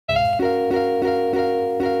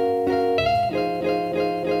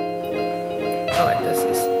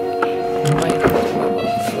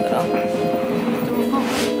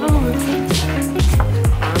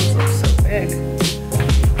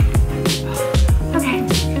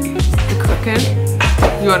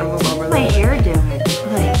napkin. You want to move over? What's my hair doing?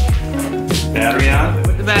 Like, Battery on?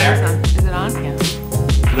 The battery's on. Is it on?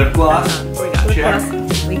 Yeah. Lip gloss? We got it.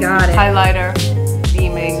 Check. we got it. Highlighter.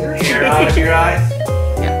 Beaming. Hair out of your eyes?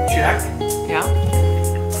 Yeah. Check. Yeah.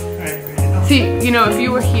 Alright, ready to go. See, you know, if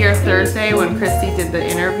you were here Thursday when Christy did the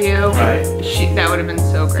interview, Right. that would have been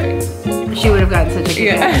so great. She would have gotten such a good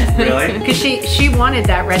Yeah. Really? Because she wanted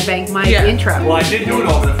that Red Bank Mike intro. Well, I did do it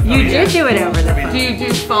over the phone. You did do it over the phone. Do you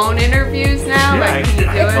do phone interviews now? Yeah, Like, can you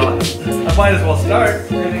do it? I might as well start.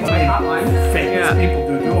 Famous Famous people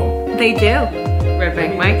do them. They do. Red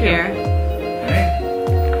Bank Mike here. Right?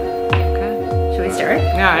 Okay. Should we start?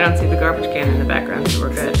 Yeah, I don't see the garbage can in the background, so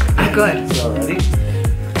we're good. Good. So ready?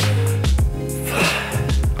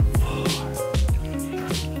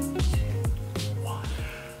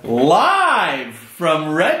 Live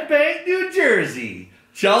from Red Bank, New Jersey,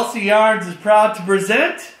 Chelsea Yarns is proud to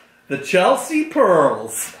present the Chelsea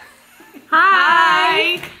Purls.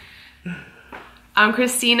 Hi! I'm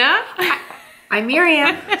Christina. I'm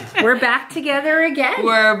Miriam. We're back together again.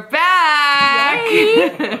 We're back!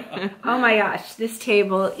 Oh my gosh, this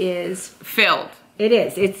table is Filled. It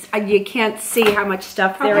is. It's you can't see how much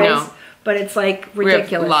stuff there is, No. but it's like We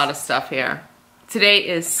ridiculous. have a lot of stuff here. Today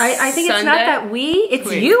is I think Sunday. it's not that it's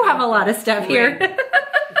Wait. you have a lot of stuff here.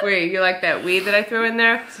 Wait, you like that weed that I threw in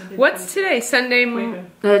there? What's today? Sunday,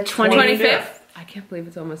 The 25th. 25th. I can't believe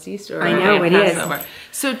it's almost Easter. I know, it is.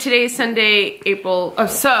 So today is Sunday,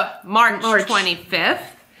 March 25th,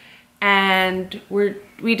 and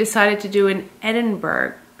we decided to do an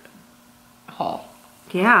Edinburgh haul,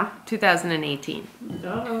 Yeah. 2018.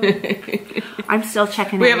 I'm still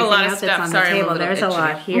checking We have a everything lot of out stuff. that's on Sorry, the I'm a table. little There's a itchy.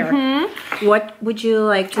 lot here. What would you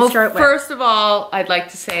like to start with? First of all, I'd like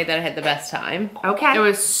to say that I had the best time. Okay. It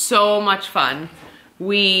was so much fun.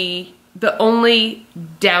 The only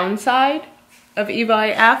downside of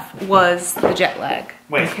EYF was the jet lag.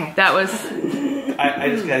 Wait, Okay. That was, I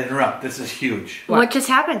just gotta interrupt. This is huge. What just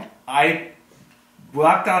happened? I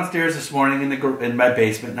walked downstairs this morning in my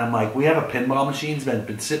basement, and I'm like, we have a pinball machine that's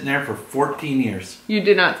been sitting there for 14 years. you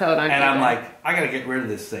did not tell it on And I'm eBay. like, I gotta get rid of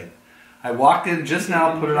this thing. I walked in just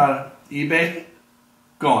now, put it on eBay,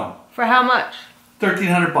 gone. For how much?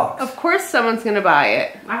 $1,300. Of course someone's gonna buy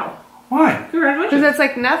it. Wow. Why? Because it's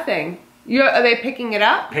like nothing. Are they picking it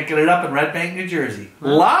up? Picking it up in Red Bank, New Jersey.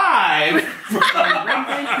 Live!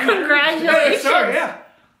 Congratulations. Sorry, yeah.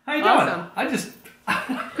 How you doing? Awesome. I just...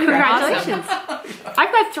 Congratulations.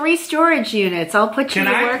 I've got 3 storage units. I'll put you Can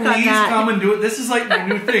to I work on please that. come and do it? This is like my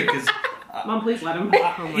new thing, because... Mom, please let him.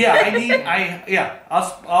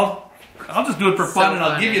 I'll just do it for fun, and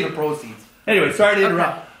I'll give you the proceeds. Anyway, sorry to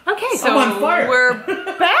interrupt. Okay, So I'm on fire. we're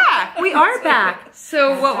back. we are back.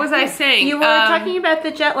 So what was I saying? You were talking about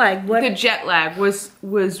the jet lag. What? The jet lag was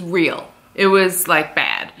real. It was like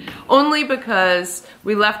bad. Only because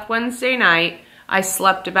we left Wednesday night. I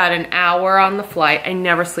slept about an hour on the flight. I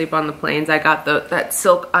never sleep on the planes. I got that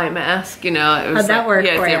silk eye mask, you know. It was How'd that work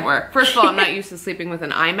Yeah, for it didn't you? work. First of all, I'm not used to sleeping with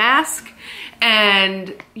an eye mask.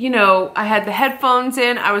 And, you know, I had the headphones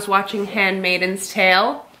in. I was watching Handmaid's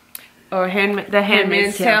Tale. Or The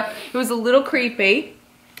Handmaid's Tale. It was a little creepy.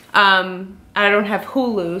 I don't have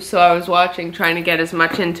Hulu, so I was trying to get as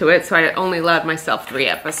much into it, so I only allowed myself 3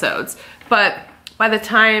 episodes. But by the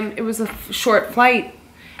time, it was a short flight,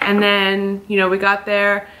 and then, you know, we got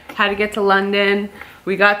there, had to get to London.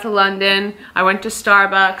 We got to London, I went to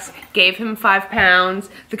Starbucks, gave him £5.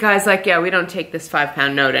 The guy's like, yeah, we don't take this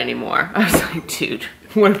 £5 note anymore. I was like, dude,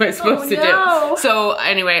 what am I supposed to no. do? So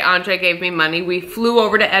anyway, Andre gave me money. We flew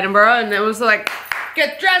over to Edinburgh, and it was like,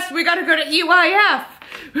 get dressed, we gotta go to EYF.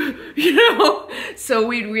 You know? So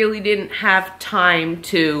we really didn't have time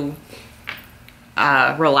to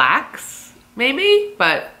relax, maybe,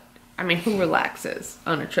 but I mean, who relaxes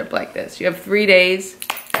on a trip like this? You have 3 days.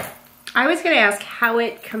 I was going to ask how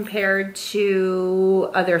it compared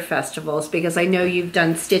to other festivals, because I know you've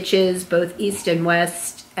done Stitches, both East and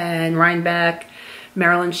West, and Rhinebeck,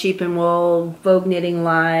 Maryland Sheep and Wool, Vogue Knitting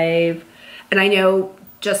Live. And I know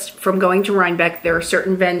just from going to Rhinebeck, there are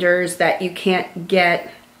certain vendors that you can't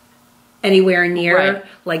get anywhere near, Right.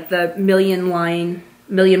 like the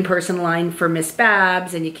million person line for Miss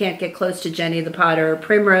Babs, and you can't get close to Jenny the Potter or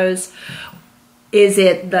Primrose. Is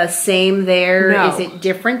it the same there? No. Is it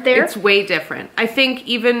different there? It's way different. I think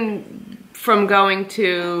even from going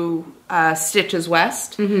to Stitches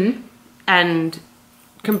West and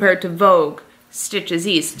compared to Vogue, Stitches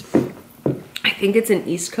East, I think it's an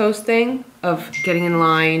East Coast thing of getting in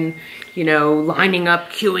line, you know, lining up,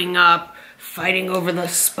 queuing up, fighting over the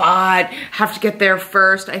spot, have to get there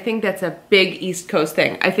first. I think that's a big East Coast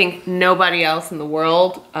thing. I think nobody else in the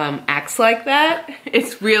world acts like that.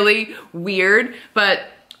 It's really weird, but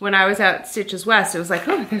when I was at Stitches West, it was like,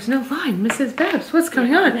 oh, there's no line, Mrs. Babs, what's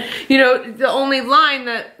going on? You know, the only line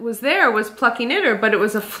that was there was Plucky Knitter, but it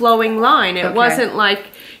was a flowing line. It wasn't like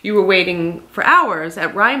you were waiting for hours.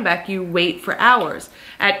 At Rhinebeck, you wait for hours.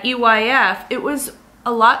 At EYF, it was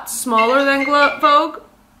a lot smaller than Vogue.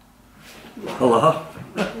 Hello?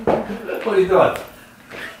 What are you doing?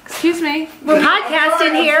 Excuse me. We're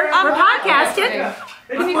podcasting here. We're podcasting.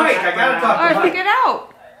 It's Mike, I gotta talk to All right, Mike. get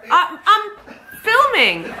out. I'm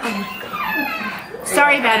filming.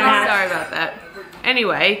 Sorry about that. Sorry about that.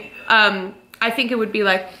 Anyway, I think it would be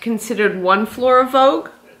like considered one floor of Vogue.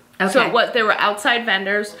 Okay. So what, there were outside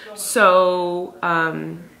vendors. So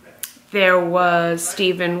there was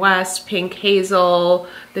Stephen West, Pink Hazel,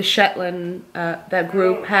 the Shetland, that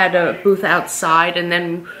group had a booth outside, and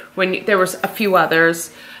then there was a few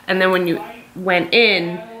others, and then when you went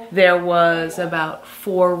in, there was about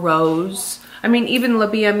 4 rows. I mean, even La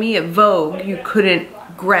BME at Vogue, you couldn't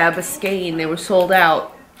grab a skein. They were sold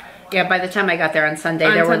out. Yeah, by the time I got there on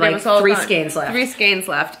Sunday, there were like 3 skeins left. 3 skeins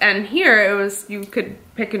left. And here, it was, you could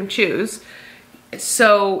pick and choose.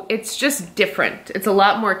 So it's just different. It's a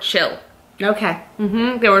lot more chill. Okay.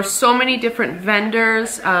 There were so many different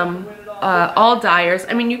vendors, all dyers.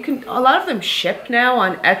 I mean, a lot of them ship now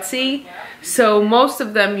on Etsy. So most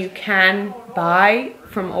of them you can buy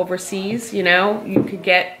from overseas, you know. You could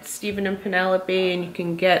get Stephen and Penelope, and you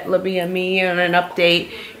can get La BME and an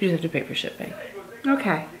update. You just have to pay for shipping.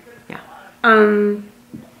 Okay. Yeah.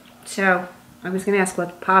 So I was going to ask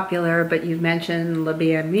what's popular, but you mentioned La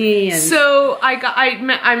BME, and So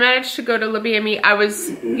I managed to go to La BME. I was,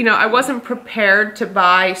 you know, I wasn't prepared to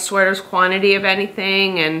buy sweaters quantity of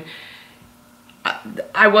anything, and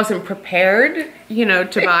I wasn't prepared, you know,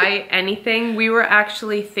 to buy anything. We were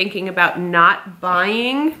actually thinking about not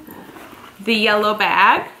buying the yellow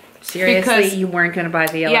bag. seriously, you weren't going to buy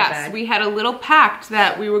the yellow bag? Yes, we had a little pact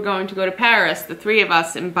that we were going to go to Paris, the 3 of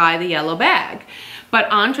us, and buy the yellow bag. But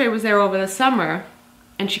Andre was there over the summer,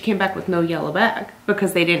 and she came back with no yellow bag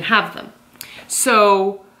because they didn't have them.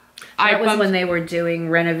 So that was when they were doing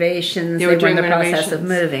renovations. They were in the process of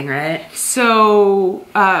moving, right? So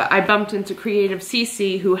I bumped into Creative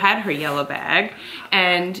Cece, who had her yellow bag,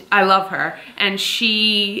 and I love her. And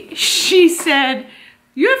she said,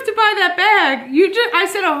 "You have to buy that bag." I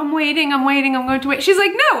said, "Oh, I'm waiting, I'm going to wait." She's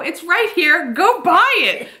like, "No, it's right here. Go buy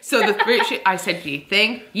it." So I said, "Do you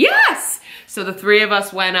think?" "Yes." So the 3 of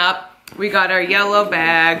us went up. We got our yellow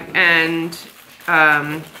bag, and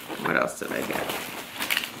what else did I get?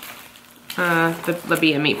 The La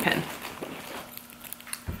BME pin.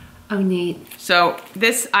 Oh, neat. So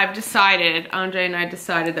Andre and I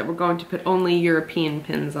decided that we're going to put only European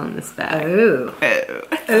pins on this bag. Oh.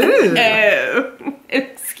 Oh.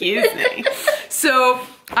 Excuse me. So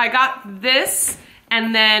I got this,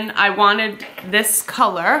 and then I wanted this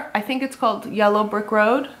color. I think it's called Yellow Brick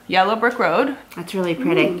Road. Yellow Brick Road. That's really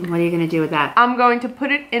pretty. What are you going to do with that? I'm going to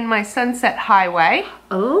put it in my Sunset Highway.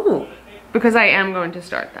 Oh. Because I am going to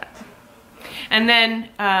start that. And then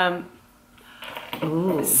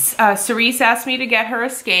Cerise asked me to get her a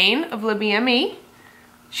skein of La BME.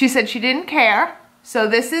 She said she didn't care. So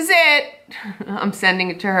this is it. I'm sending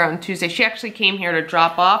it to her on Tuesday. She actually came here to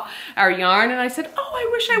drop off our yarn, and I said, "Oh, I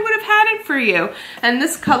wish I would have had it for you." And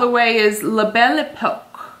this colorway is La Belle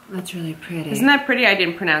Epoque. That's really pretty. Isn't that pretty? I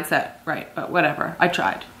didn't pronounce that right, but whatever. I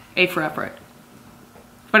tried. A for effort.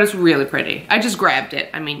 But it's really pretty. I just grabbed it.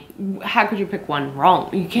 I mean, how could you pick one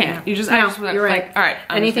wrong? You can't. Yeah. You're right. Like, all right.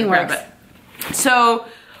 Anything works. So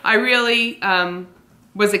I really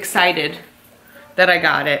was excited that I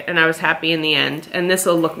got it, and I was happy in the end. And this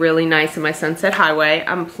will look really nice in my Sunset Highway.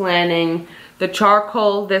 I'm planning the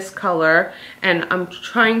charcoal this color, and I'm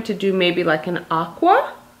trying to do maybe like an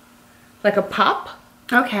aqua, like a pop.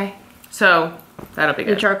 Okay. So that'll be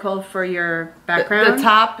good. The charcoal for your background? The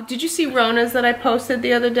top. Did you see Rona's that I posted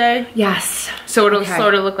the other day? Yes. So it'll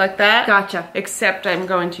sort of look like that. Gotcha. Except I'm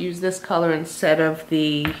going to use this color instead of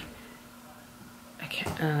the... I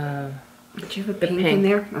can't... Did you have a pink in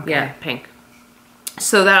there? Okay. Yeah, pink.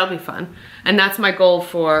 So that'll be fun. And that's my goal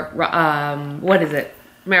for, what is it?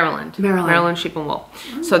 Maryland. Maryland Sheep and Wool.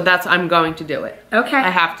 So I'm going to do it. Okay. I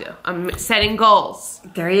have to. I'm setting goals.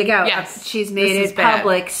 There you go. Yes. She's made it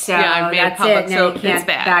public, so yeah, I made that's it public, it. Now so you can't it's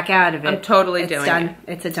bad. back out of it. I'm totally doing it.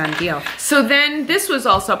 It's a done deal. So then this was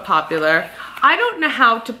also popular. I don't know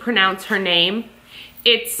how to pronounce her name.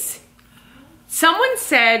 It's Someone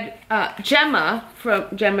said, Gemma from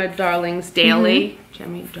Gemma Darling's Daily,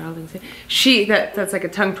 Gemma Darling's, that's like a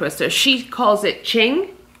tongue twister. She calls it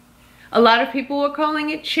ching. A lot of people were calling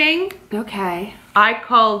it ching. Okay. I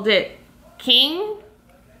called it king.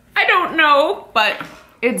 I don't know, but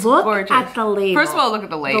it's gorgeous. Look at the label. First of all, look at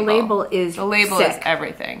the label. The label is is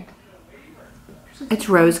everything. It's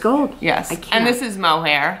rose gold. Yes, and this is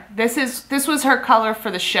mohair. This was her color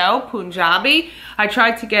for the show, Punjabi. I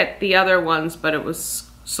tried to get the other ones, but it was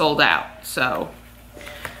sold out. So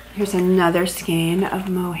here's another skein of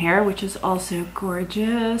mohair, which is also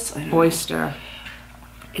gorgeous. Oyster.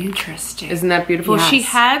 Interesting. Isn't that beautiful? Yes. She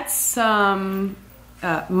had some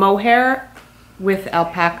mohair with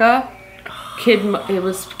alpaca. It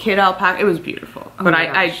was kid alpaca. It was beautiful. Oh, but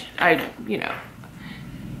I you know.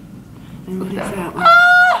 And what is that one?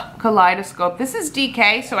 Kaleidoscope. This is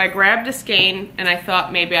DK, so I grabbed a skein and I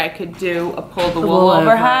thought maybe I could do a pull the wool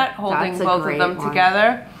over hat, holding both of them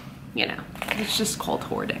together. You know, it's just called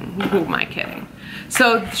hoarding. Who am I kidding?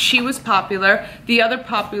 So she was popular. The other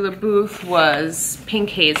popular booth was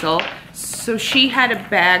Pink Hazel. So she had a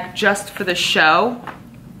bag just for the show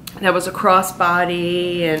that was a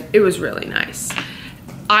crossbody, and it was really nice.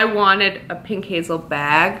 I wanted a Pink Hazel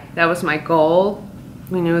bag. That was my goal.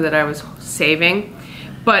 We knew that I was saving,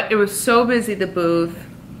 but it was so busy, the booth,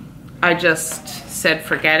 I just said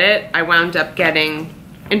forget it. I wound up getting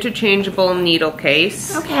interchangeable needle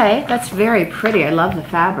case. Okay, that's very pretty. I love the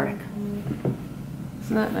fabric.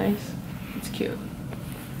 Isn't that nice? It's cute.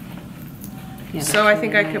 Yeah, so I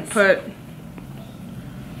think really I nice. could put,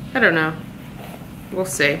 I don't know. We'll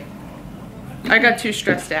see. I got too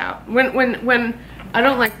stressed out. When I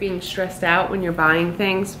don't like being stressed out when you're buying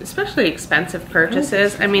things, especially expensive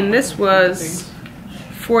purchases. I mean, this was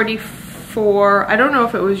 44, I don't know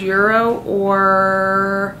if it was euro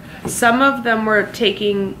or some of them were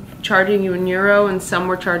charging you in euro and some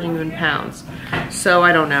were charging you in pounds. So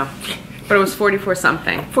I don't know, but it was 44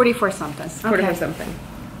 something. 44 something. 44 something.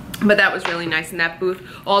 But that was really nice in that booth.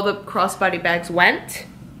 All the crossbody bags went.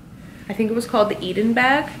 I think it was called the Eden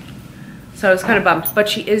bag. So I was kind of bummed, but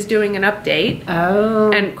she is doing an update.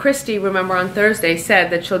 Oh. And Christy, remember on Thursday, said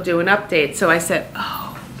that she'll do an update. So I said,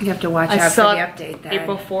 oh. You have to watch out for the update then.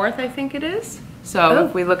 April 4th, I think it is. So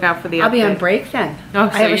if we look out for the update. I'll be on break then. Oh,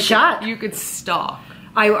 so I have a shot. You could stalk.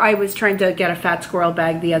 I was trying to get a fat squirrel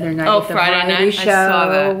bag the other night at the Friday night? show. I saw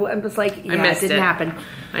that. It was like, yeah, I missed it didn't it. happen.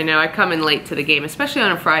 I know, I come in late to the game, especially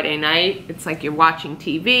on a Friday night. It's like you're watching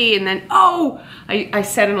TV and then, I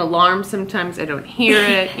set an alarm sometimes. I don't hear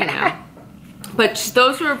it, you know. But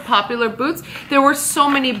those were popular booths. There were so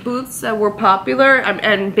many booths that were popular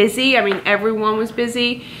and busy. I mean, everyone was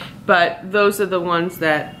busy, but those are the ones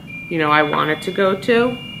that, you know, I wanted to go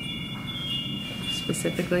to.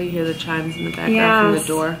 Specifically, you hear the chimes in the background from the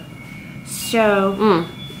door. So,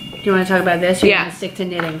 do you want to talk about this? Or you Yeah. want to stick to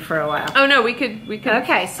knitting for a while? Oh no, we could.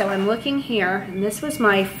 Okay, so I'm looking here, and this was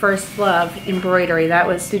my first love, embroidery. That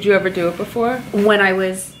was Did you ever do it before? when I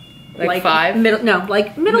was Like 5?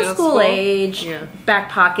 Middle school age. Yeah. Back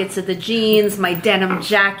pockets of the jeans, my denim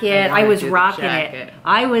jacket. I was rocking it.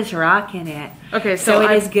 I was rocking it. Okay, so it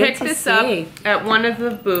I is good picked to this up see. at one of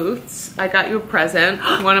the booths. I got you a present,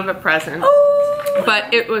 one of a present. Oh.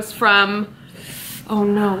 But it was from, oh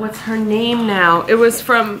no, what's her name now? It was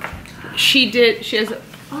from, she has,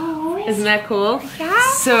 isn't that cool?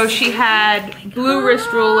 Yes. So she had blue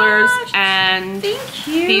wrist rulers and Thank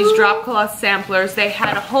you. these drop cloth samplers. They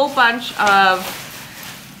had a whole bunch of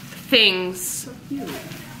things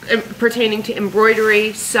pertaining to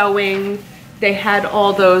embroidery, sewing. They had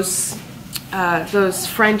all those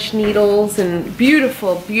French needles and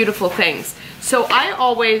beautiful, beautiful things. So I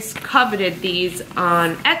always coveted these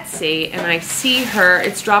on Etsy, and I see her,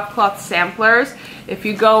 it's drop cloth samplers. If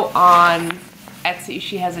you go on Etsy,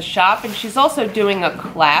 she has a shop, and she's also doing a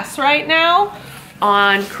class right now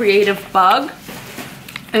on Creative Bug.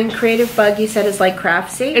 And Creative Bug, you said, is like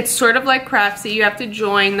Craftsy? It's sort of like Craftsy. You have to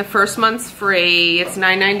join. The first month's free. It's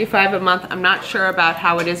 $9.95 a month. I'm not sure about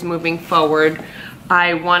how it is moving forward.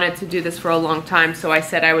 I wanted to do this for a long time, so I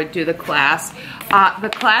said I would do the class. The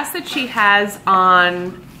class that she has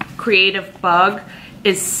on Creative Bug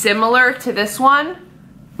is similar to this one,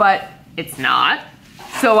 but it's not.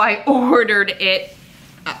 So I ordered it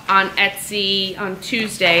on Etsy on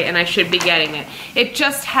Tuesday, and I should be getting it. It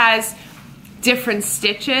just has different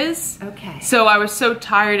stitches. Okay. So I was so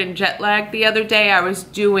tired and jet lagged the other day, I was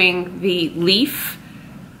doing the leaf,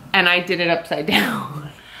 and I did it upside down.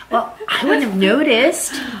 Well, I wouldn't have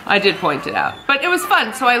noticed. I did point it out, but it was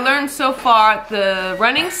fun. So I learned so far the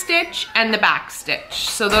running stitch and the back stitch.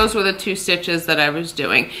 So those were the two stitches that I was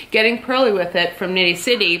doing. Getting Pearly with it from Nitty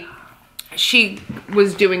City, she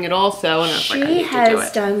was doing it also, and I was like, I need to do has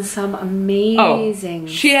it. done some amazing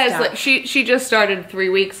She has stuff. like she just started 3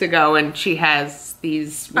 weeks ago, and she has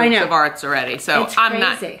these I works know. of arts already. So It's I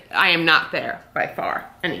am not there by far.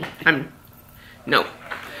 No.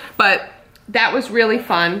 But that was really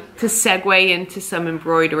fun to segue into some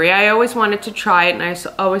embroidery. I always wanted to try it, and I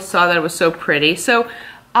always saw that it was so pretty. So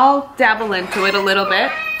I'll dabble into it a little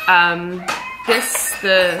bit.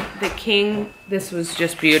 The king, this was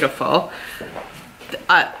just beautiful.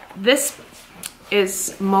 This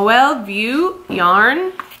is Moelle View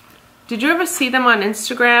yarn. Did you ever see them on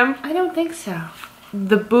Instagram? I don't think so.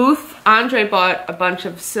 The booth, Andre bought a bunch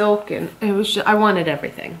of silk, and it was just, I wanted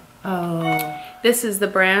everything. Oh. This is the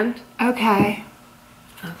brand. Okay.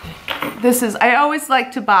 This is, I always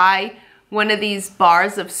like to buy one of these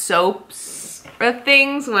bars of soaps or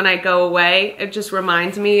things when I go away. It just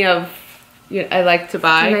reminds me of, I like to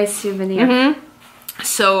buy. A nice souvenir. Mm-hmm.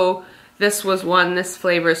 So this was one, this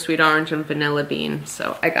flavor, sweet orange and vanilla bean.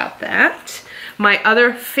 So I got that. My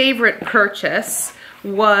other favorite purchase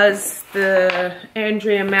was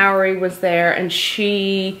Andrea Mowry was there, and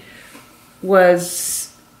she was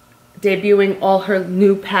debuting all her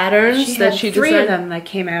new patterns that she designed. 3 of them that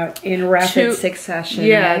came out in rapid succession.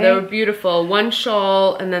 Yeah, right? they were beautiful. One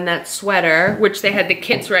shawl and then that sweater, which they had the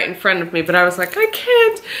kits right in front of me, but I was like, I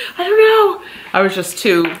can't, I don't know. I was just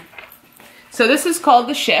too. So this is called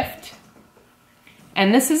The Shift.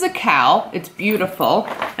 And this is a cowl. It's beautiful.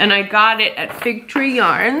 And I got it at Fig Tree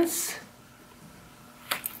Yarns.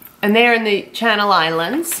 And they're in the Channel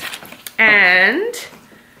Islands. And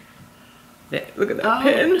look at that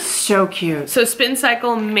pin. So cute. So Spin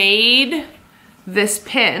Cycle made this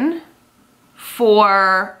pin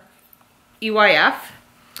for EYF,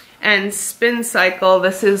 and Spin Cycle,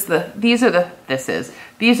 these are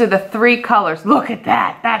the 3 colors. Look at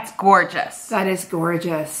that. That's gorgeous. That is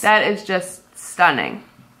gorgeous. That is just stunning.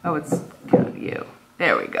 Oh, it's go to you.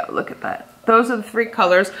 There we go. Look at that. Those are the 3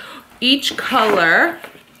 colors. Each color,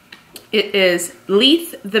 it is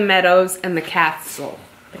Leith, the Meadows, and the Castle.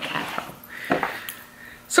 The Castle.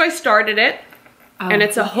 So I started it, and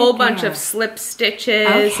it's a whole bunch of slip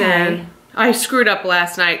stitches, and I screwed up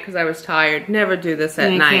last night because I was tired. Never do this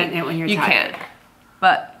at night. You can't knit when you're tired. You can't.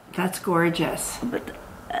 But that's gorgeous. But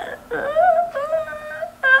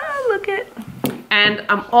look at. And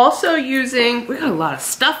I'm also using. We got a lot of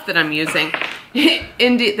stuff that I'm using. The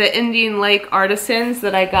Indian Lake Artisans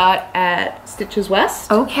that I got at Stitches West.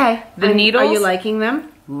 Okay. The needles. Are you liking them?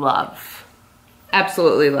 Love.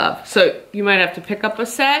 Absolutely love. So you might have to pick up a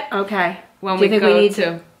set. Okay. When we go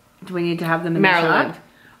to. Do we need to have them in Maryland?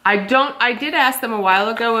 The shop? I did ask them a while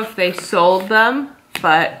ago if they sold them,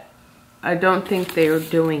 but I don't think they were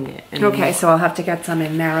doing it anymore. Okay, so I'll have to get some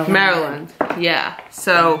in Maryland. Maryland, yeah.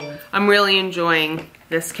 So I'm really enjoying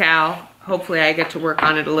this cowl. Hopefully I get to work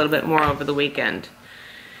on it a little bit more over the weekend.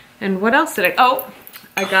 And what else did I? Oh,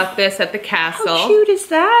 I got this at the castle. How cute is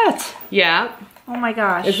that? Yeah. Oh my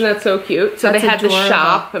gosh. Isn't that so cute? So That's they had adorable. the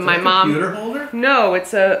shop, and my mom. Computer holder? No,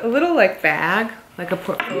 it's a little like bag, like a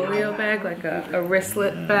portfolio bag, like a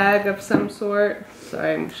wristlet bag of some sort.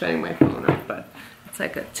 Sorry, I'm shutting my phone off, but it's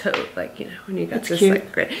like a tote, like, you know, when you got That's this cute.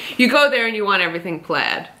 like great. You go there and you want everything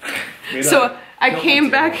plaid. So I came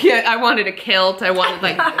back, I wanted a kilt, I wanted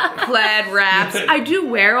like plaid wraps. I do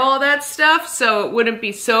wear all that stuff, so it wouldn't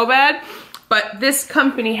be so bad. But this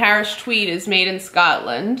company, Harris Tweed, is made in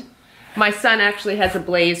Scotland. My son actually has a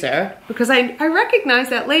blazer because I recognize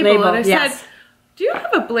that label, and I said, do you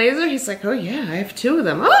have a blazer? He's like, oh yeah, I have 2 of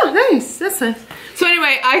them. Oh, nice, that's nice. So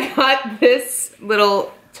anyway, I got this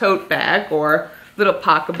little tote bag or little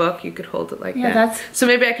pocketbook. You could hold it like that. So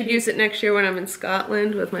maybe I could use it next year when I'm in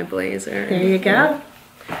Scotland with my blazer. There you go.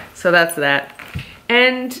 So that's that.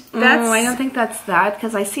 And that's... I don't think that's that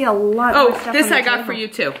because I see a lot Oh, more stuff this on the I got table. for you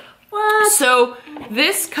too. What? So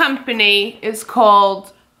this company is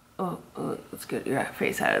called... Oh, let's get your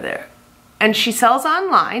face out of there. And she sells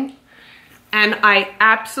online. And I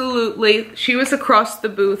absolutely... She was across the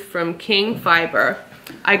booth from King Fiber.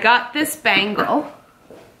 I got this bangle.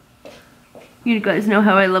 You guys know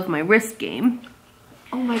how I love my wrist game.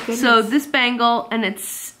 Oh my goodness. So this bangle, and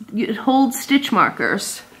it holds stitch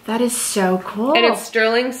markers. That is so cool. And it's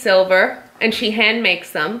sterling silver, and she hand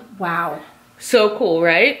makes them. Wow. So cool,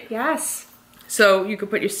 right? Yes. So you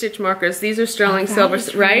could put your stitch markers. These are sterling silver, That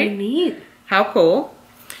is right? really neat. How cool.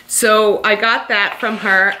 So I got that from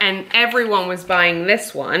her, and everyone was buying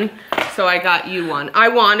this one, so I got you one. I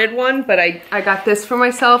wanted one, but I got this for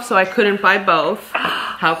myself, so I couldn't buy both.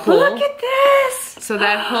 How cool. Look at this. So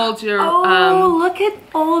that holds your, look at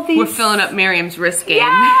all these. we're filling up Miriam's wrist game.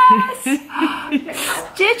 Yes!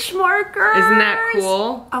 Stitch markers. Isn't that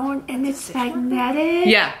cool? Oh, and it's magnetic.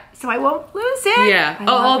 Yeah. So I won't lose it. Yeah. I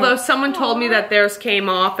love Although it. somell told me that theirs came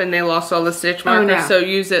off and they lost all the stitch markers, no. so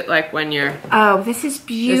use it like when you're... Oh, this is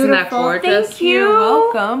beautiful. Isn't that gorgeous? Thank you. You're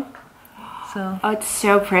welcome. So Oh, it's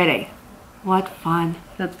so pretty. What fun.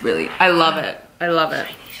 that's really, I love it. I love it.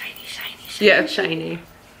 Shiny. Yeah, it's shiny.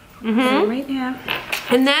 Right now.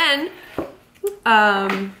 And then,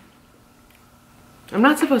 I'm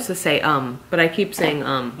not supposed to say but I keep saying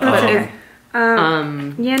But okay.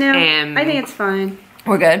 You know, I think it's fine.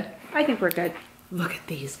 we're good. I think we're good. Look at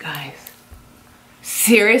these guys.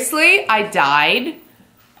 Seriously, I died.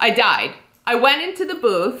 I went into the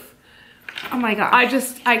booth. Oh my gosh.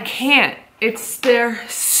 I can't. They're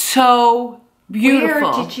so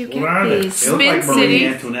beautiful. Where did you What get are they? these? They look Spin like Marie City.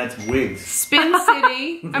 Antoinette's wigs. Spin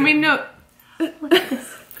City. I mean, no. Look at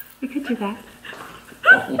this. You could do that.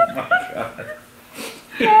 Oh my god.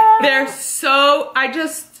 They're so,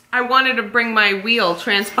 I wanted to bring my wheel,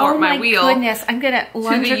 transport my wheel. Oh my goodness. I'm going to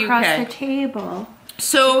lunge the across UK. the table.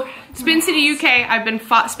 So, Spin City UK,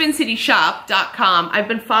 SpinCityShop.com, I've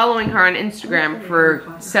been following her on Instagram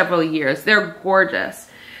for several years. They're gorgeous.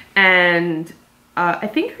 And I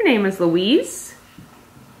think her name is Louise.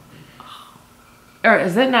 Or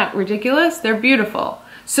is it not ridiculous? They're beautiful.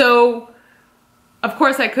 So, of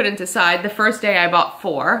course I couldn't decide. The first day I bought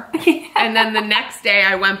 4. And then the next day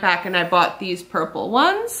I went back and I bought these purple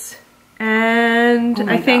ones. And Oh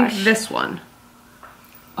my I think gosh. this one.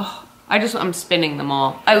 Oh, I'm spinning them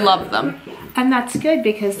all. I love them. And that's good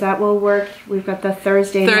because that will work. We've got the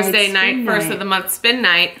Thursday Night, spin first of the month spin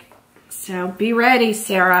night. So be ready,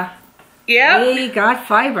 Sarah. Yep. We got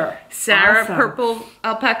fiber. Sarah, Awesome. purple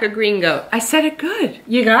alpaca green goat. I said it good.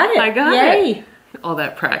 You got it. I got Yay. it. All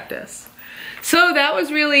that practice. So that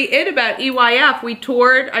was really it about EYF. We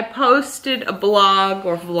toured. I posted a blog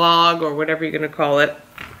or vlog or whatever you're going to call it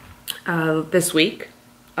this week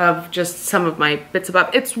of just some of my bits of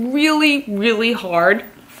up. It's really, really hard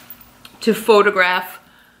to photograph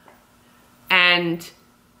and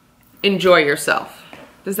enjoy yourself.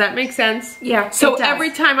 Does that make sense? Yeah, So it does.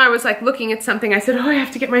 every time I was like looking at something, I said, "Oh, I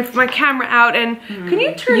have to get my camera out." And can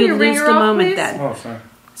you turn You your lose ringer the off, moment please? then. Oh, sorry.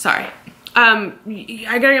 Sorry.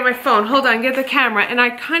 I gotta get my phone. Hold on, get the camera. And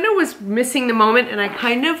I kind of was missing the moment, and I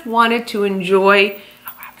kind of wanted to enjoy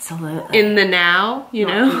Absolutely. in the now, you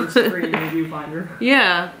know? Screen viewfinder.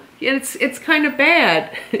 Yeah. It's kind of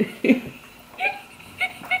bad.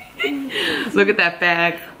 Look at that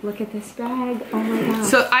bag. Look at this bag. Oh my gosh.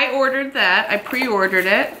 So I ordered that. I pre-ordered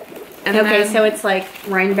it. And Okay, then so it's like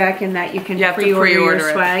Rhinebeck in that you can you have to pre-order your pre-order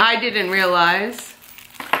it. swag. I didn't realize.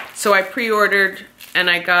 So I pre-ordered and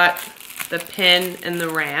I got the pin and the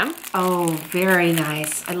ram. Oh, very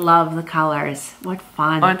nice. I love the colors. What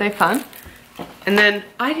fun. Aren't they fun? And then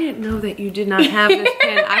I didn't know that you did not have this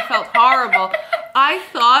pin. I felt horrible. I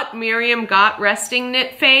thought Miriam got resting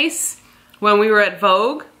knit face when we were at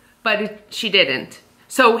Vogue, but she didn't.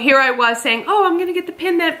 So here I was saying, "Oh, I'm gonna get the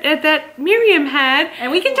pin that Miriam had,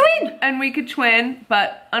 And we can twin. and we could twin."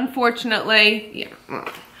 But unfortunately, yeah, well,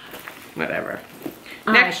 whatever.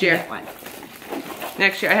 Next year.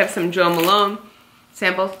 Next year, I have some Joe Malone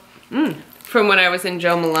samples from when I was in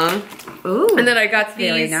Joe Malone. Ooh. And then I got these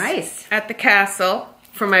very nice. at the castle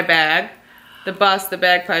for my bag. The bus, the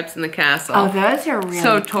bagpipes, and the castle. Oh, those are really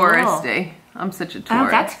so cool. touristy. I'm such a tourist.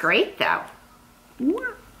 Oh, that's great though.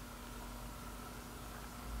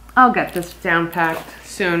 I'll get this down packed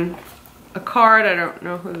soon. A card, I don't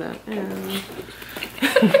know who that is.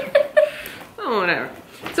 Oh, whatever.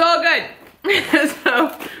 It's all good.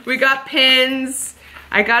 So we got pins.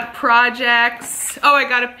 I got projects. Oh, I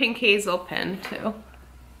got a pink hazel pen too.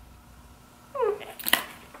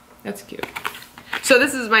 That's cute. So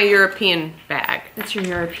this is my European bag. That's your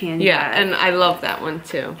European Yeah, bag. and I love that one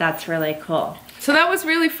too. That's really cool. So that was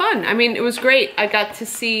really fun. I mean, it was great. I got to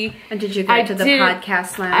see... And did you go to the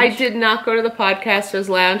podcast lounge? I did not go to the podcasters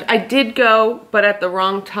lounge. I did go, but at the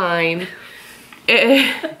wrong time.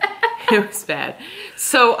 It was bad.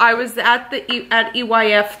 So I was at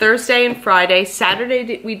EYF Thursday and Friday.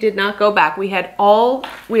 Saturday we did not go back. We had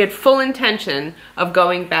full intention of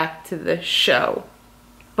going back to the show.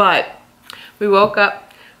 But we woke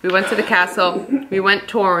up, we went to the castle, we went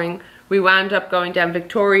touring. We wound up going down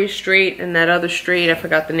Victoria Street and that other street, I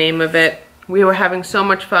forgot the name of it. We were having so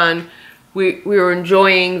much fun. We were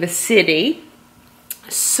enjoying the city.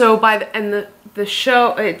 So the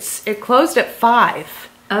show, it closed at 5.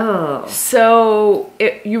 Oh. So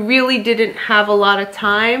you really didn't have a lot of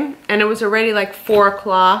time, and it was already like 4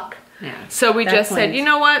 o'clock. Yeah. So we just said, you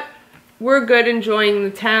know what? we're good, enjoying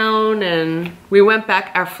the town, and we went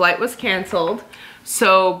back. Our flight was canceled.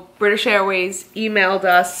 So British Airways emailed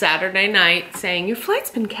us Saturday night saying, your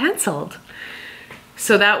flight's been canceled.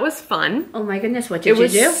 So that was fun. Oh my goodness, what did you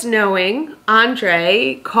do? It was snowing.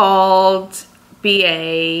 Andre called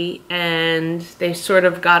BA and they sort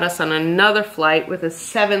of got us on another flight with a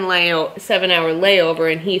 7-hour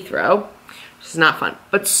layover in Heathrow, which is not fun,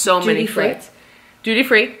 but so many flights. Duty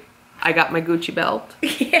free. I got my Gucci belt.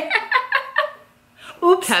 Yeah.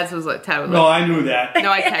 Oops. Taz was like, no, I knew that.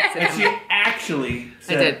 No, I texted him. And she actually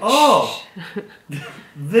said, I did. oh,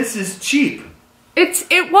 this is cheap.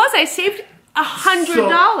 It was. I saved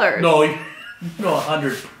 $100. No,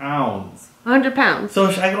 100 pounds. 100 pounds. So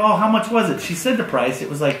I go, oh, how much was it? She said the price. It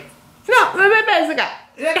was like... No, my best I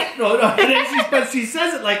got. No. But she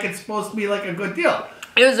says it like it's supposed to be like a good deal.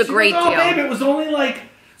 It was a great deal. deal. Oh, babe, it was only like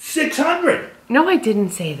 600. No, I didn't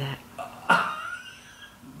say that.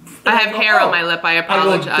 I have hair on my lip. I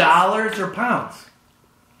apologize. I go, dollars or pounds?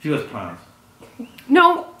 She goes, pounds.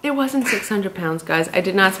 No, it wasn't 600 pounds, guys. I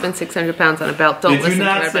did not spend 600 pounds on a belt. Don't listen to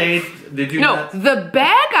everybody. Did you no, not? The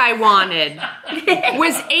bag I wanted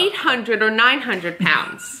was 800 or 900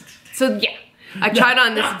 pounds. So yeah, I tried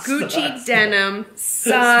on this Gucci denim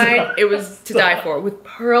side. It was to die for, with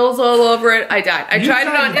pearls all over it. I died. I tried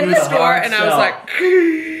it on in the store, and I was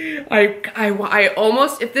like, I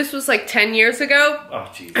almost, if this was like 10 years ago, I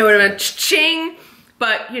would have been ching.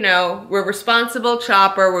 But, you know, we're responsible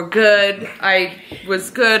shopper, we're good. I was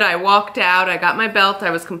good, I walked out, I got my belt, I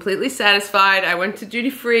was completely satisfied. I went to duty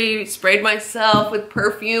free, sprayed myself with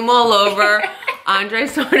perfume all over. Andre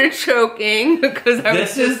started choking because I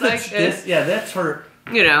was just like this. Yeah, that's her.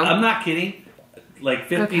 You know. I'm not kidding. Like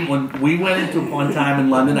 50, when we went into one time in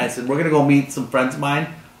London, I said, we're going to go meet some friends of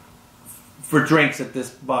mine for drinks at this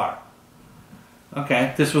bar.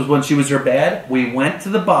 Okay, this was when she was her bad. We went to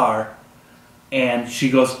the bar. And she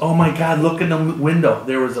goes, oh my God, look in the window.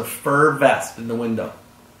 There was a fur vest in the window.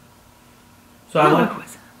 So I went.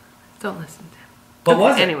 Don't listen to him. What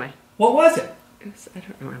was it? Anyway. What was it? I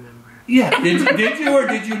don't remember. Yeah. Did you or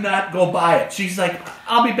did you not go buy it? She's like,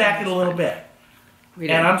 I'll be back in a little bit.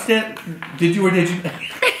 And I'm standing. Did you or did you?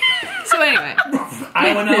 So anyway.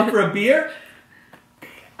 I went out for a beer.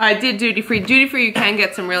 I did duty free. Duty free, you can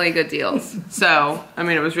get some really good deals. So, I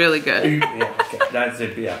mean, it was really good. Yeah, okay. That's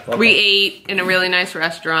it. Yeah. Okay. We ate in a really nice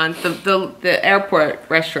restaurant. The airport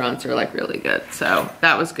restaurants are like really good. So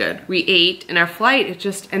that was good. We ate in our flight.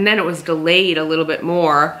 And then it was delayed a little bit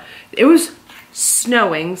more. It was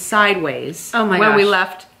snowing sideways. Oh my gosh. When we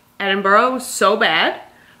left Edinburgh, it was so bad.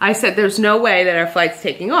 I said, there's no way that our flight's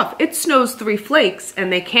taking off. It snows 3 flakes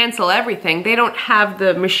and they cancel everything. They don't have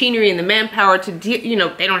the machinery and the manpower to they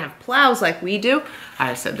don't have plows like we do.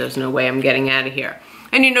 I said, there's no way I'm getting out of here.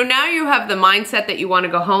 And now you have the mindset that you want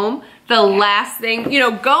to go home. The last thing,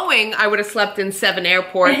 going, I would have slept in 7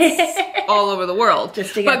 airports all over the world.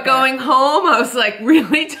 Just to get but going home, I was like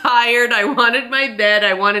really tired. I wanted my bed.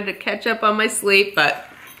 I wanted to catch up on my sleep, but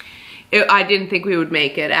I didn't think we would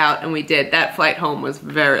make it out, and we did. That flight home was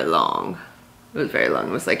very long. It was very long.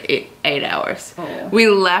 It was like 8 hours. Oh. We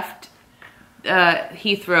left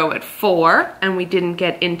Heathrow at 4, and we didn't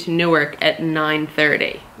get into Newark at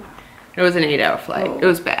 9:30. It was an 8-hour flight. Oh. It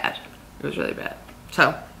was bad. It was really bad. So,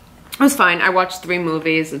 it was fine. I watched 3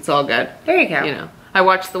 movies. It's all good. There you go. I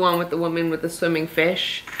watched the one with the woman with the swimming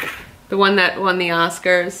fish. The one that won the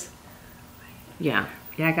Oscars. Yeah.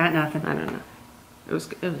 Yeah, I got nothing. I don't know. It was,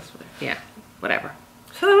 yeah, whatever.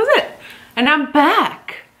 So that was it. And I'm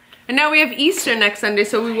back. And now we have Easter next Sunday,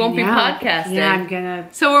 so we won't be podcasting. Yeah, I'm gonna.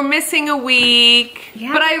 So we're missing a week.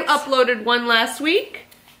 Yeah, but I uploaded one last week.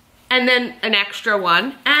 And then an extra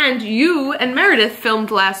one. And you and Meredith filmed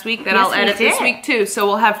last week that I'll edit this week too. So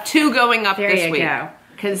we'll have 2 going up this week. There you go.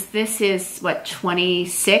 Because this is,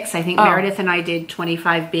 26? I think Meredith and I did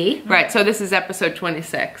 25B. Right, so this is episode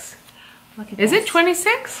 26. Look at Is this. it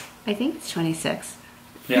 26? I think it's 26.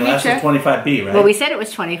 Yeah, last was 25B, right? Well, we said it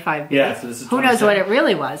was 25B. Yeah, so this is 26. Who knows what it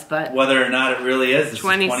really was, but... Whether or not it really is, this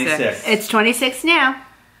 26. Is 26. It's 26 now.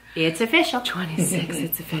 It's official. 26,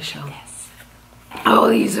 it's official. Yes. Oh,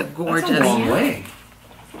 these are gorgeous. That's a long way.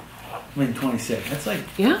 I mean, 26. That's like...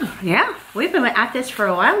 Yeah. Yeah. We've been at this for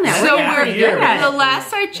a while now. So we're good at it. The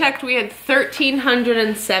last I checked, we had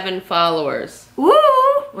 1,307 followers. Woo!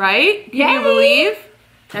 Right? Can Yay. you believe?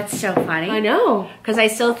 That's so funny. I know. Because I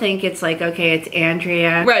still think it's like, okay, it's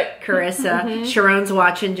Andrea, right. Carissa, Sharon's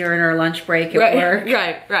watching during her lunch break at work.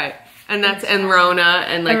 Right. And that's, and Rona,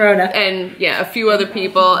 and like, and yeah, a few other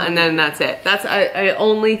people, and then that's it. I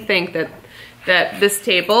only think that this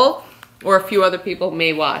table or a few other people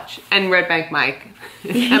may watch, and Red Bank Mike,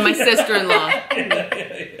 and my sister-in-law.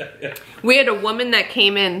 We had a woman that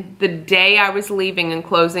came in the day I was leaving and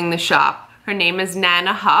closing the shop. Her name is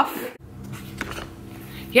Nana Huff.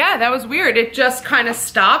 Yeah, that was weird. It just kind of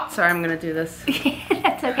stopped. Sorry, I'm gonna do this.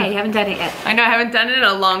 That's okay, you haven't done it yet. I know, I haven't done it in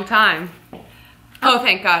a long time. Oh,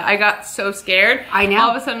 thank God. I got so scared. I know.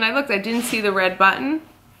 All of a sudden I looked, I didn't see the red button.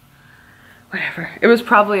 Whatever. It was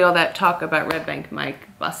probably all that talk about Red Bank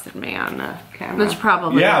Mike busted me on the camera. Which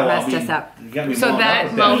probably messed us up. So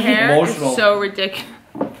that mohair is so ridiculous.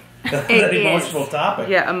 That emotional topic.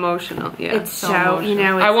 Yeah, emotional. Yeah, it's so you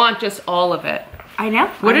know. I want just all of it. I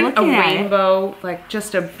know. Wouldn't a rainbow, like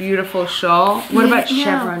just a beautiful shawl? What about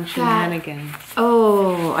chevron that, shenanigans?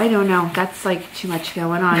 Oh, I don't know. That's like too much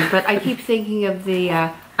going on. But I keep thinking of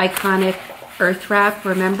the iconic earth wrap.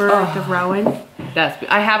 Remember the Rowan?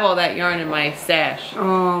 I have all that yarn in my stash.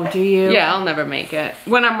 Oh, do you? Yeah, I'll never make it.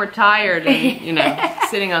 When I'm retired and, you know,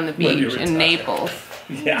 sitting on the beach in Naples.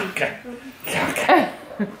 Yeah, okay. Yeah, okay.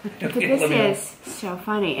 But this is so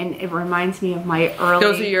funny, and it reminds me of my early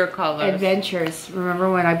Those are your colors. adventures.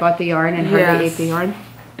 Remember when I bought the yarn and Harvey ate the yarn?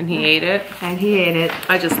 And he ate it? And he ate it.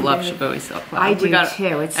 I just love Shabui Silk Cloud. I do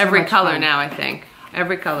too. It's so every much color fun. now, I think.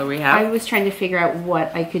 Every color we have. I was trying to figure out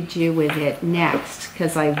what I could do with it next,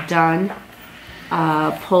 because I've done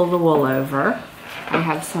pull the wool over. I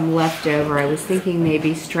have some left over. I was thinking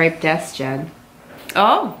maybe striped S-Gen.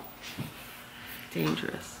 Oh.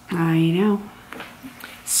 Dangerous. I know.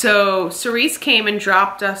 So Cerise came and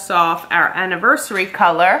dropped us off our anniversary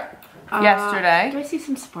color yesterday. Do I see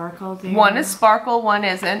some sparkle there? One is sparkle, one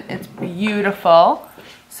isn't. It's beautiful.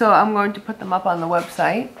 So I'm going to put them up on the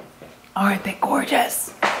website. Aren't they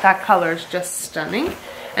gorgeous? That color is just stunning.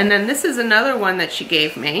 And then this is another one that she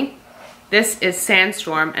gave me. This is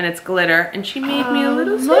Sandstorm, and it's glitter, and she made me a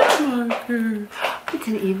little stitch marker. It's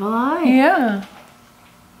an evil eye. Yeah.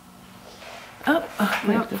 Oh, I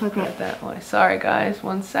have to flip put it it that way. Sorry, guys.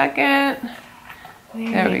 1 second.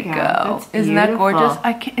 There we go. That's Isn't that gorgeous?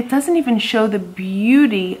 beautiful. It doesn't even show the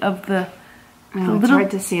beauty of the Oh, it's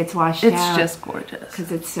hard to see. It's washed It's out. just gorgeous.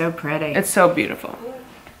 Because it's so pretty. It's so beautiful.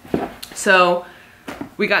 So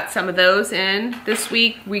we got some of those in this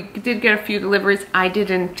week. We did get a few deliveries. I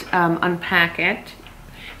didn't unpack it.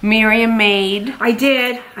 Miriam made. I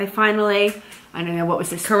did. I finally, I don't know, what was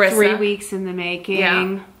this? Carissa. 3 weeks in the making.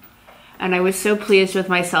 Yeah. And I was so pleased with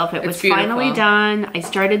myself. It was beautiful. finally done. I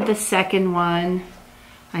started the second one.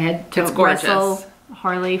 I had to It's gorgeous. wrestle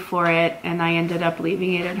Harley for it, and I ended up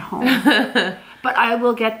leaving it at home. But I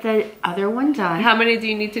will get the other one done. How many do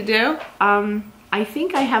you need to do? I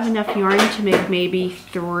think I have enough yarn to make maybe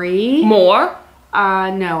 3. More?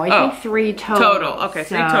 No, I think 3 total. Total. Okay,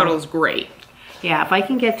 3 total is great. Yeah, if I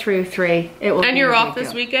can get through 3, it will. And be you're a off big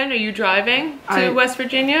this deal. weekend? Are you driving to West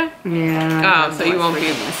Virginia? Yeah. Oh, so you won't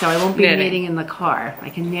be So I won't be knitting. knitting in the car. I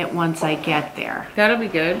can knit once I get there. That'll be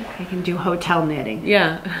good. I can do hotel knitting.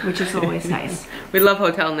 Yeah. Which is always nice. We love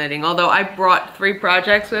hotel knitting. Although I brought 3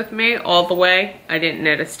 projects with me all the way, I didn't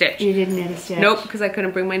knit a stitch. You didn't knit a stitch? Nope, because I couldn't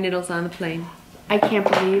bring my needles on the plane. I can't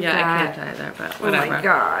believe Yeah, that. I can't either, but Oh whatever. my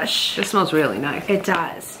gosh. This smells really nice. It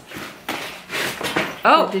does.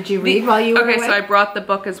 Oh, Did you read while you were Okay, away? so I brought the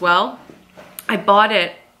book as well. I bought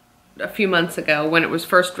it a few months ago when it was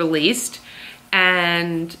first released,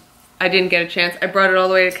 and I didn't get a chance. I brought it all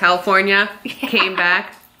the way to California, came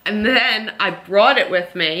back, and then I brought it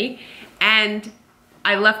with me, and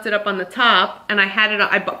I left it up on the top, and I had it.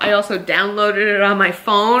 I also downloaded it on my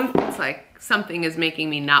phone. It's like something is making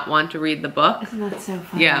me not want to read the book. Isn't that so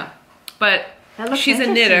funny? Yeah, but That looks she's a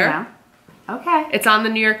interesting, knitter. though. Okay. It's on the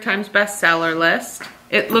New York Times bestseller list.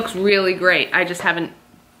 It looks really great. I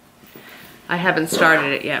haven't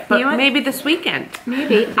started it yet, but You know what? maybe this weekend.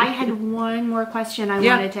 Maybe. I had one more question I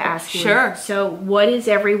wanted to ask you. Sure. So what is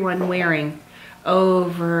everyone wearing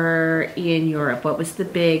over in Europe? What was the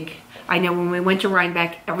big... I know when we went to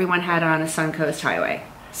Rhinebeck, everyone had on a Suncoast Highway.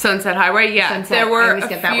 Sunset Highway, yeah. Sunset. There I were always a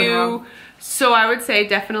get that one few. wrong. So I would say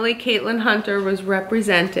definitely Caitlin Hunter was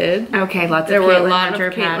represented. Okay, lots There of were a Caitlin lot Hunter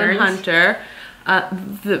of Caitlin patterns. Hunter.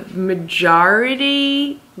 The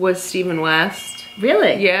majority was Stephen West.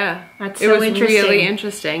 Really? Yeah. That's it so was interesting. really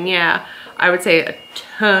interesting, yeah. I would say a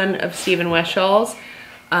ton of Stephen West shawls.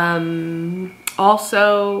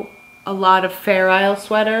 Also, a lot of Fair Isle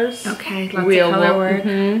sweaters. Okay, lots Real of color wool. work.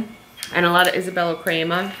 And a lot of Isabella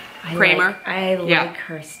Kramer. I like Yeah.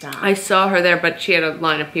 her stuff. I saw her there, but she had a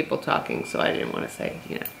line of people talking, so I didn't want to say,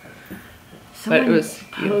 you know. Someone but it was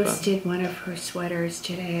beautiful. posted one of her sweaters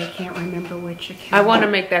today. I can't remember which account. I want to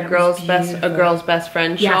make that It was a girl's best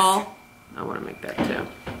friend Yes. shawl. I want to make that too.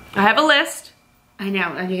 I have a list. I know.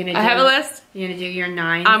 Are you gonna? I have a list. You're gonna do your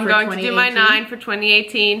 9. I'm for going to do my 2018? 9 for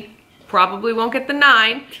 2018. Probably won't get the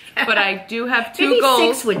 9, but I do have 2 Maybe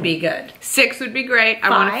goals. 6 would be good. 6 would be great. I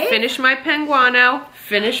want to 5? finish my Penguano,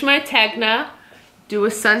 finish my Tegna, do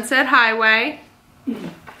a Sunset Highway.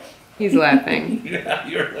 He's laughing. Yeah,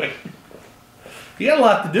 you're like, you got a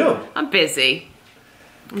lot to do. I'm busy.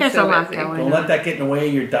 I'm There's so a lot busy. going Don't let that get in the way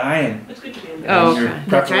of your dying. Oh, Your okay.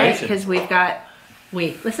 That's right, preparation. because we've got.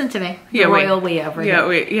 Listen to me. The Yeah, we- royal we over Yeah,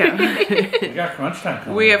 here. yeah. We got crunch time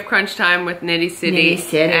coming. We have crunch time with Nitty City, Nitty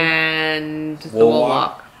City. and the Wool Wool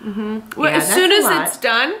Walk. Walk. Well, Yeah, as that's soon a as lot. it's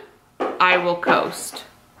done, I will coast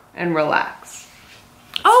and relax.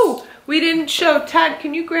 Oh, we didn't show. Tad,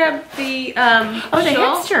 can you grab the Oh, the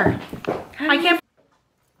shawl? hipster. I can't.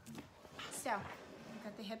 So,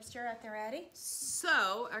 got the hipster at the ready.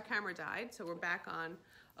 So our camera died, so we're back on.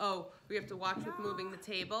 Oh, we have to watch with moving the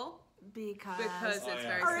table because it's Oh, yeah.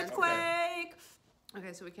 very earthquake. sensitive.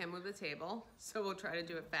 Okay, so we can't move the table, so we'll try to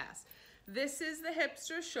do it fast. This is the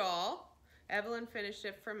hipster shawl. Evelyn finished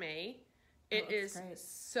it for me. It is great.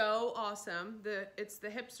 so awesome. It's the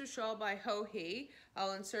hipster shawl by Ho He.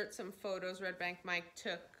 I'll insert some photos Red Bank Mike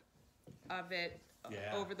took of it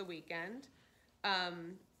over the weekend.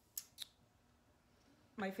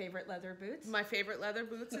 My favorite leather boots. My favorite leather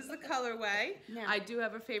boots is the colorway. Yeah. I do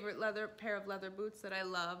have a favorite pair of leather boots that I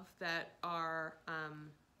love that are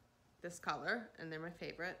this color, and they're my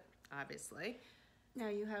favorite, obviously. Now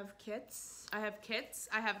you have kits. I have kits.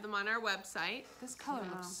 I have them on our website. This color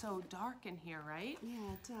looks so dark in here, right?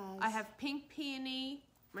 Yeah, it does. I have pink peony,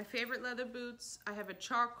 my favorite leather boots. I have a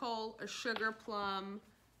charcoal, a sugar plum,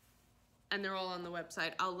 and they're all on the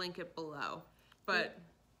website. I'll link it below. But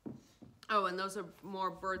oh, and those are more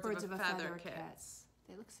birds of a feather kits.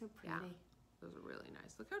 They look so pretty. Yeah, those are really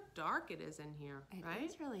nice. Look how dark it is in here, right?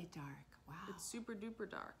 It's really dark. Wow. It's super duper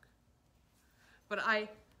dark. But I'm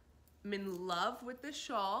in love with this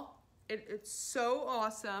shawl. It's so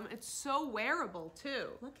awesome. It's so wearable too.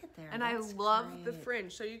 Look at there. And That's I love the great.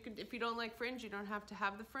 fringe. So you could, if you don't like fringe, you don't have to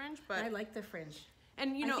have the fringe. But I like the fringe.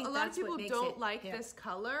 and you I know, think a lot of that's what people makes don't it like hip. this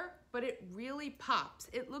color, but it really pops.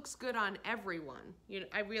 It looks good on everyone. You know,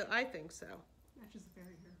 I think so. Matches the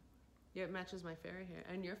fairy hair. Yeah, it matches my fairy hair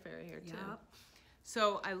and your fairy hair too. Yep.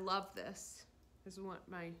 So I love this. This is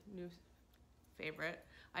my new favorite.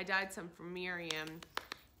 I dyed some from Miriam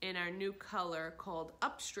in our new color called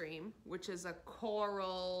Upstream, which is a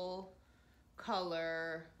coral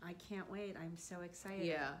color. I can't wait. I'm so excited.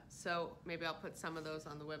 Yeah, so maybe I'll put some of those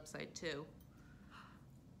on the website too.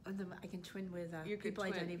 I can twin with You could people I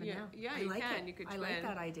twin. don't even Yeah, know. yeah, I you like can. It. You could I twin. like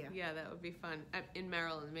that idea. Yeah, that would be fun. In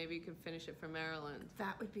Maryland, maybe you could finish it for Maryland.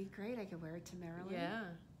 That would be great. I could wear it to Maryland. Yeah,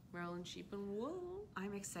 Maryland sheep and wool.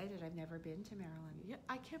 I'm excited. I've never been to Maryland. Yeah,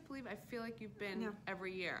 I can't believe. I feel like you've been No.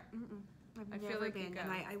 every year. I've I feel never like you been, go.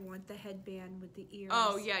 and I want the headband with the ears.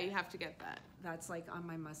 Oh yeah, you have to get that. That's like on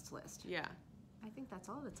my must list. Yeah, I think that's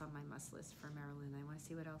all that's on my must list for Maryland. I want to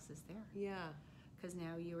see what else is there. yeah. Because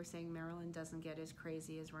now you were saying Maryland doesn't get as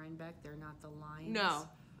crazy as Rhinebeck. They're not the lines. No,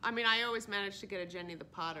 I mean I always manage to get a Jenny the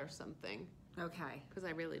Pot or something Okay. because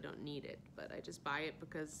I really don't need it, but I just buy it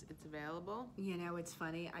because it's available. You know, it's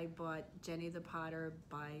funny. I bought Jenny the Potter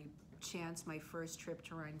by chance my first trip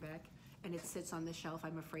to Rhinebeck, and it sits on the shelf.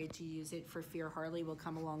 I'm afraid to use it for fear Harley will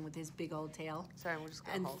come along with his big old tail Sorry, we're just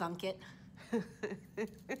gonna and hold thunk it.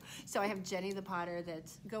 So I have Jenny the Potter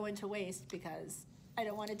that's going to waste because I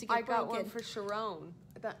don't want it to get I got broken. one for Sharon.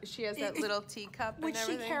 She has that little teacup Which and she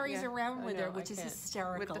everything. carries Yeah. around I with her, know, I which is can't.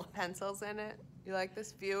 hysterical. With the pencils in it. You like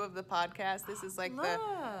this view of the podcast? This is like Look.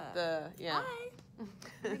 yeah. Hi.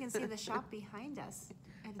 We can see the shop behind us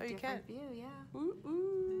at a Oh, you different can? view, yeah. Ooh,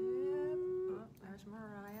 ooh. Oh, there's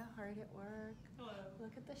Mariah, hard at work. Hello.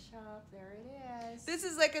 Look at the shop. There it is. This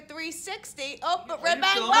is like a 360. Oh, but Red you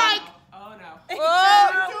Bank doing? Mike! Oh no.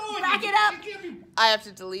 Oh, back it up. You can't be I have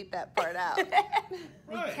to delete that part out.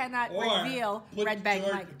 We right. cannot Or reveal put Red Bank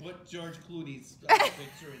George, Mike. Put George Clooney's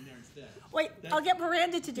picture in there instead. Wait, I'll get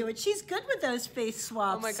Miranda to do it. She's good with those face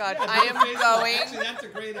swaps. Oh my God, Yeah, I do a am face swap. Actually, going that's a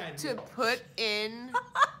great idea. to put in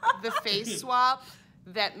the face swap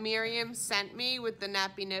that Miriam sent me with the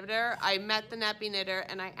nappy knitter. I met the nappy knitter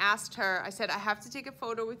and I asked her, I said, I have to take a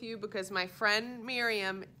photo with you because my friend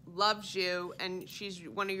Miriam loves you and she's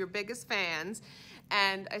one of your biggest fans.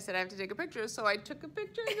 And I said, I have to take a picture. So I took a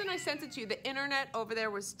picture and I sent it to you. The internet over there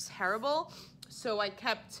was terrible. So I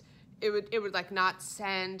kept, it would like not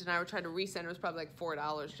send and I would try to resend. It was probably like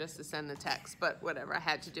 $4 just to send the text, but whatever, I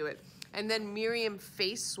had to do it. And then Miriam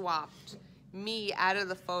face swapped me out of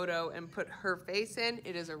the photo and put her face in.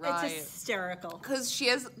 It is a riot. It's hysterical. Because she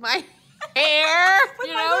has my hair, With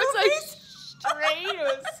you my know, little it's like, train. It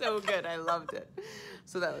was so good. I loved it.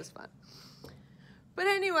 So that was fun. But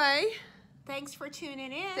anyway, Thanks for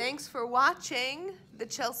tuning in. thanks for watching the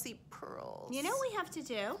Chelsea Purls. You know what we have to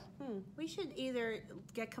do? We should either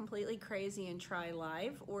get completely crazy and try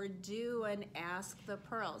live or do an Ask the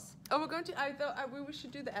Purls. Oh, we're going to. I thought we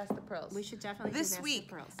should do the Ask the Purls. We should definitely this do Ask week,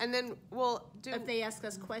 the Purls. and then we'll do. If they ask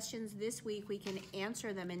us questions this week, we can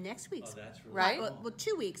answer them in next week's. Oh, that's really Right? cool. Well,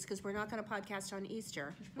 2 weeks because we're not going to podcast on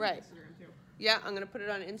Easter. Right. Yeah, I'm gonna put it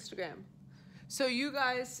on Instagram. So you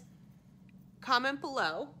guys comment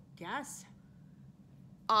below Yes.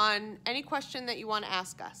 on any question that you want to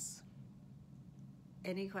ask us.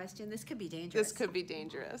 Any question? This could be dangerous. This could be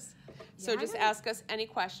dangerous. So Yeah, I just would- ask us any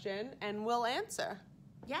question and we'll answer.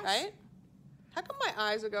 Yes. Right? How come my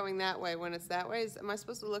eyes are going that way when it's that way? Am I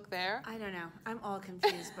supposed to look there? I don't know. I'm all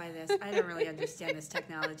confused by this. I don't really understand this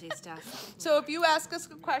technology stuff. So if you ask us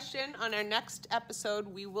a question on our next episode,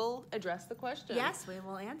 we will address the question. Yes, we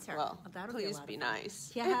will answer. Well, That'll be a please lot be of fun.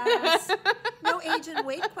 nice. Yes. No age and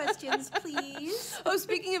weight questions, please. Oh,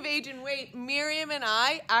 speaking of age and weight, Miriam and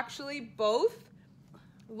I actually both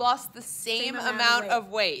lost the same amount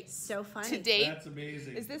of weight. So funny. To date. That's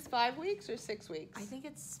amazing. Is this 5 weeks or 6 weeks? I think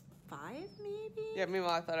it's 5, maybe. Yeah,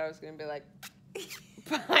 meanwhile, I thought I was going to be like,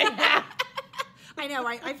 I know.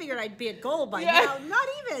 I figured I'd be at goal by Yeah. now. Not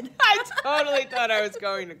even. I totally thought I was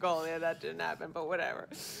going to goal. Yeah, that didn't happen, but whatever.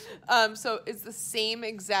 So it's the same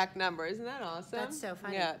exact number. Isn't that awesome? That's so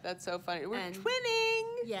funny. Yeah, that's so funny. We're And- twinning.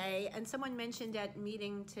 Yay. And someone mentioned at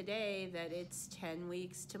meeting today that it's 10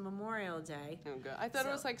 weeks to Memorial Day. Oh, God. I thought it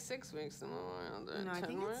So- was like 6 weeks to Memorial Day. No, I 10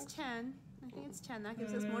 think weeks? it's 10. I think it's 10. That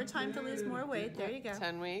gives us more time to lose more weight. There you go.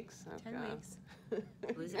 10 weeks? Oh, 10 God. weeks.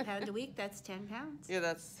 Lose a pound a week, that's 10 pounds. Yeah,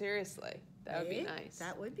 that's seriously. That would be Right? nice.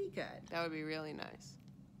 That would be good. That would be really nice.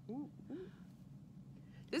 Ooh, ooh.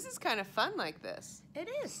 This is kind of fun like this. It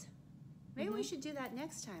is. Maybe we should do that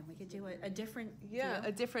next time. We could do a different Yeah, view.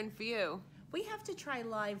 a different view. We have to try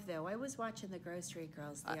live, though. I was watching the Grocery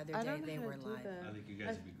Girls the other I day. don't know They how were to do live. that. I think you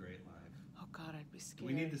guys would be great live. Oh, God, I'd be Do scared.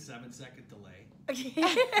 we need the 7-second delay?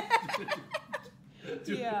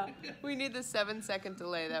 Yeah, we need the 7-second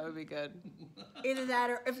delay. That would be good. Either that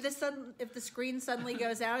or if the screen suddenly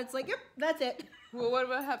goes out, it's like, yep, that's it. Well, what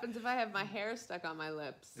about happens if I have my hair stuck on my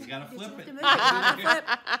lips? You gotta flip it.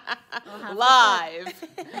 Live.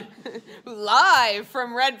 Live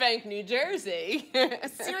from Red Bank, New Jersey.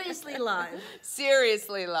 Seriously live.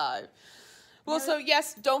 Seriously live. Well, so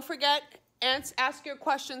yes, don't forget, ask your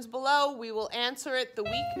questions below. We will answer it the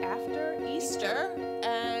week after Easter.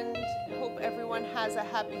 And hope everyone has a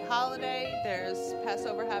happy holiday. There's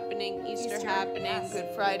Passover happening, Easter happening, yes. Good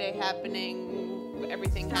Friday happening,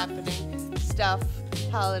 everything happening, stuff,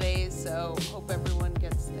 holidays. So hope everyone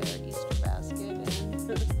gets their Easter basket and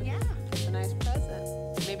Yeah. gets a nice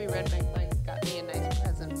present. Maybe Red Bank Mike got me a nice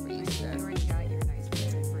present for You Easter. already got your nice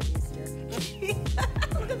present for Easter.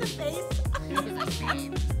 Look at the face. Remember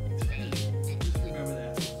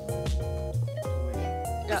that.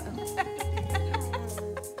 Yeah.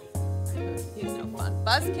 He's no fun.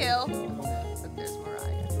 Buzzkill. But there's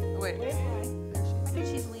Mariah. Oh, wait. There I think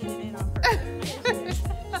she's leaning in on purpose.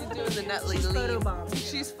 She's doing the Nutley She's lean.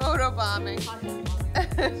 photobombing. She's photobombing.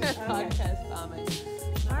 Podcast bombing.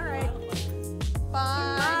 All right.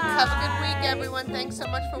 Bye. Have a good week, everyone. Thanks so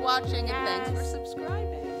much for watching and thanks for Yes.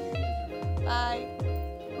 subscribing. Bye.